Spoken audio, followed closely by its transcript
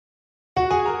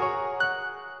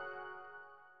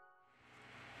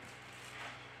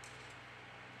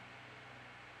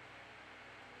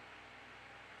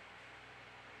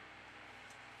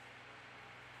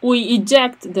We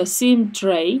eject the SIM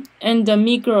tray and the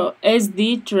micro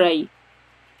SD tray.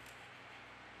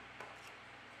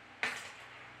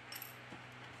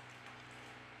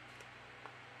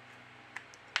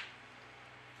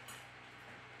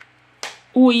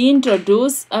 We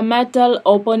introduce a metal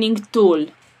opening tool.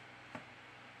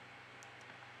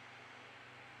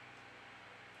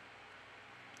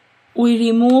 We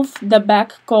remove the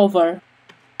back cover.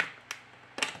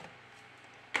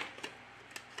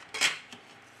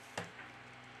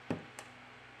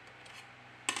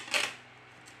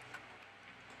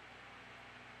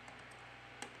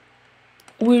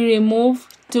 We remove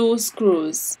 2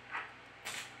 screws.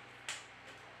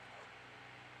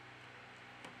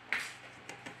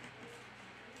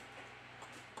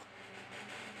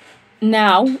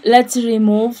 Now let's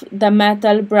remove the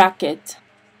metal bracket.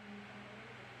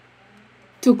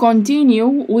 To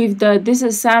continue with the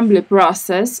disassembly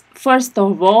process, first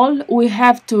of all, we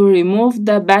have to remove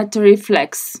the battery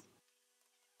flex.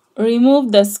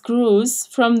 Remove the screws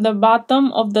from the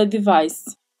bottom of the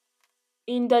device.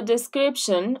 In the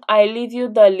description, I leave you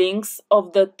the links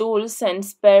of the tools and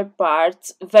spare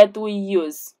parts that we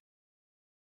use.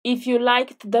 If you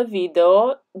liked the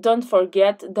video, don't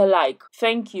forget the like.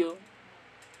 Thank you.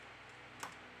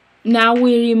 Now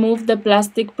we remove the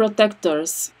plastic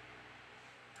protectors.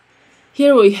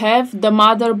 Here we have the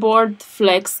motherboard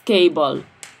flex cable.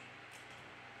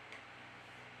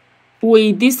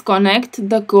 We disconnect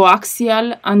the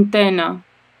coaxial antenna.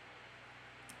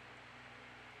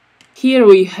 Here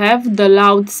we have the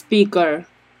loudspeaker.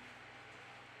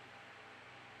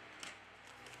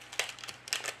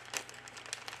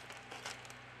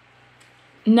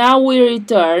 Now we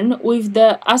return with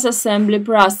the assembly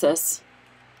process.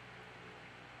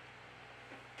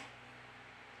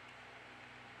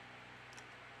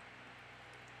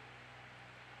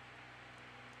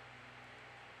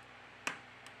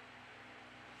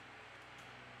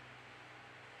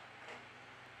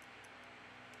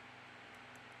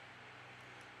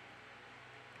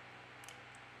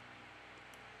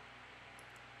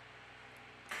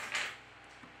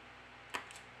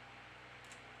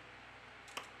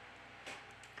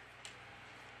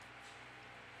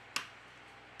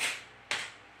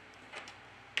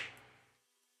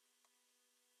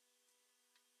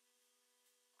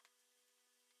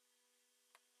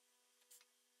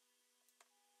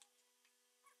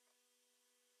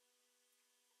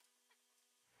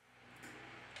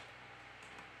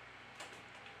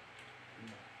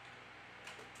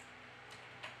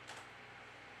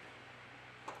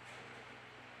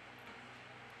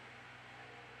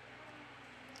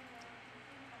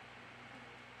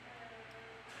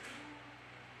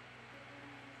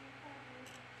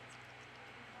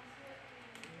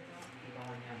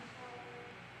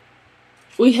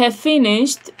 We have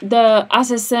finished the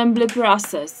assembly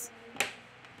process.